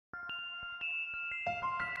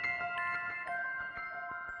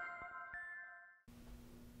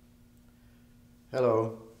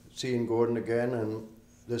Hello, it's Ian Gordon again, and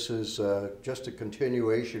this is just a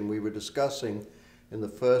continuation. We were discussing in the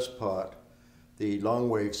first part the long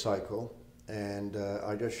wave cycle, and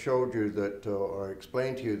I just showed you that, or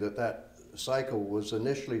explained to you that that cycle was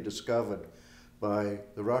initially discovered by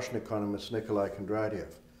the Russian economist Nikolai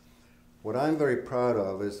Kondratiev. What I'm very proud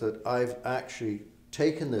of is that I've actually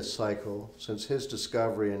taken this cycle since his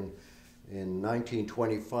discovery in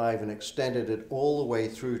 1925 and extended it all the way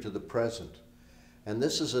through to the present. And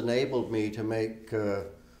this has enabled me to make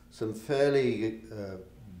some fairly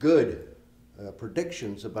good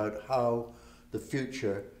predictions about how the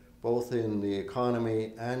future, both in the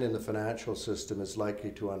economy and in the financial system, is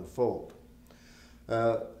likely to unfold.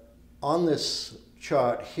 On this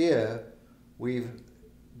chart here, we've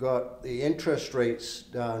got the interest rates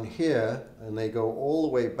down here, and they go all the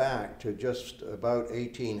way back to just about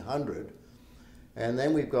 1800. And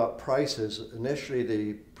then we've got prices, initially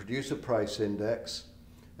the producer price index,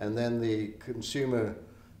 and then the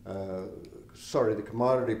the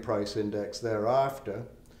commodity price index thereafter.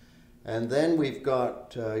 And then we've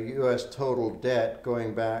got US total debt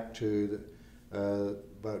going back to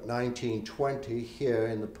about 1920 here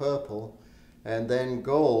in the purple, and then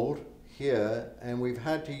gold here, and we've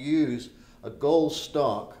had to use a gold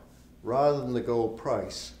stock rather than the gold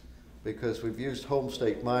price, because we've used home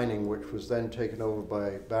state mining, which was then taken over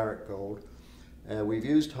by Barrick Gold. We've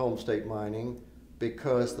used home state mining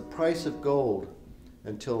because the price of gold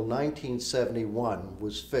until 1971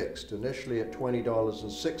 was fixed, initially at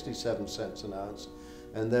 $20.67 an ounce,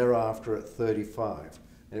 and thereafter at $35.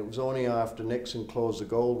 And it was only after Nixon closed the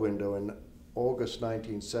gold window in August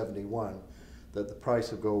 1971 that the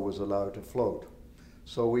price of gold was allowed to float.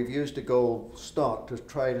 So we've used a gold stock to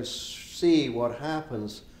try to see what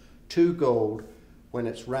happens to gold when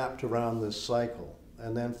it's wrapped around this cycle.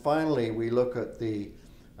 And then finally we look at the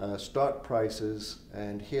stock prices,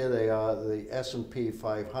 and here they are, the S&P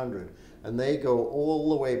 500, and they go all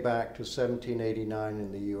the way back to 1789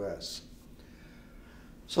 in the US.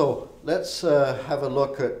 So let's have a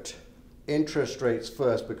look at interest rates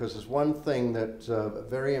first, because there's one thing that's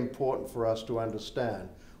very important for us to understand: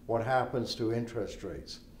 what happens to interest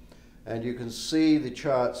rates. And you can see the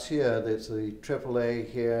charts here. There's the AAA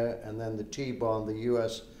here, and then the T-bond, the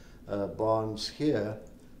US bonds here,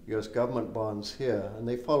 US government bonds here, and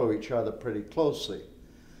they follow each other pretty closely.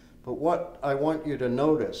 But what I want you to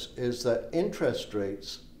notice is that interest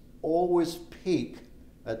rates always peak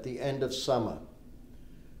at the end of summer.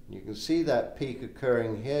 You can see that peak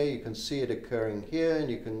occurring here, you can see it occurring here, and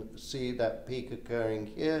you can see that peak occurring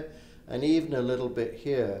here, and even a little bit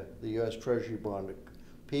here, the US Treasury bond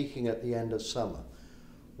peaking at the end of summer.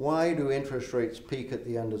 Why do interest rates peak at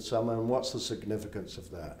the end of summer, and what's the significance of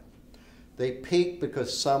that? They peak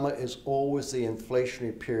because summer is always the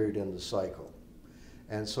inflationary period in the cycle.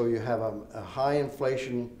 And so you have a high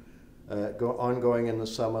inflation ongoing in the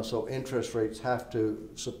summer, so interest rates have to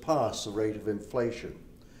surpass the rate of inflation.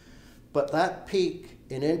 But that peak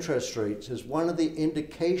in interest rates is one of the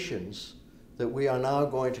indications that we are now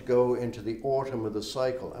going to go into the autumn of the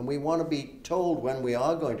cycle. And we want to be told when we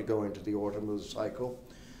are going to go into the autumn of the cycle,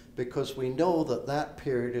 because we know that that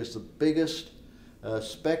period is the biggest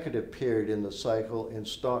speculative period in the cycle in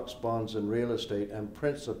stocks, bonds, and real estate, and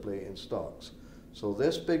principally in stocks. So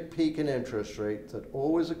this big peak in interest rate that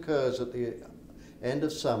always occurs at the end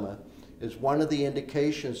of summer is one of the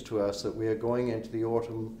indications to us that we are going into the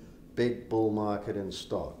autumn big bull market in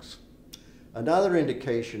stocks. Another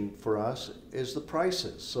indication for us is the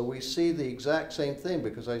prices. So we see the exact same thing,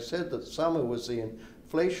 because I said that summer was the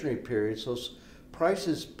inflationary period, so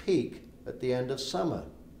prices peak at the end of summer.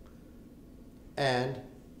 And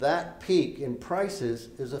that peak in prices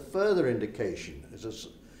is a further indication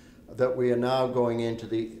that we are now going into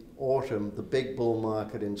the autumn, the big bull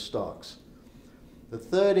market in stocks. The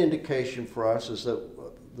third indication for us is that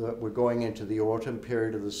we're going into the autumn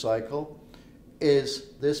period of the cycle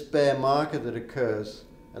is this bear market that occurs,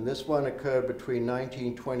 and this one occurred between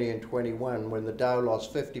 1920 and 21 when the Dow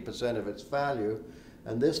lost 50% of its value,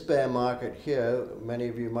 and this bear market here, many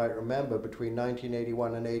of you might remember, between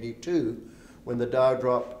 1981 and 82, when the Dow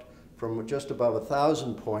dropped from just above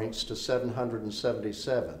 1,000 points to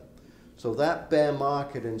 777. So that bear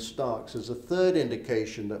market in stocks is a third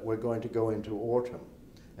indication that we're going to go into autumn.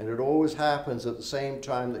 And it always happens at the same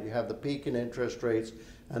time that you have the peak in interest rates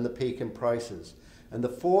and the peak in prices. And the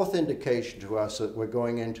fourth indication to us that we're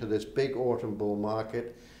going into this big autumn bull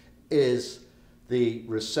market is the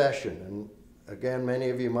recession. And again, many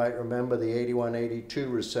of you might remember the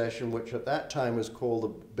 81-82 recession, which at that time was called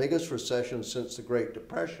the biggest recession since the Great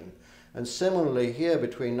Depression. And similarly here,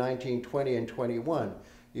 between 1920 and 21,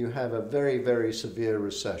 you have a very, very severe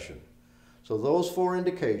recession. So those four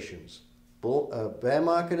indications, a bear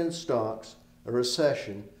market in stocks, a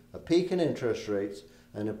recession, a peak in interest rates,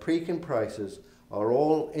 and a peak in prices are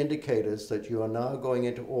all indicators that you are now going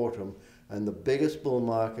into autumn and the biggest bull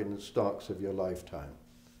market in stocks of your lifetime.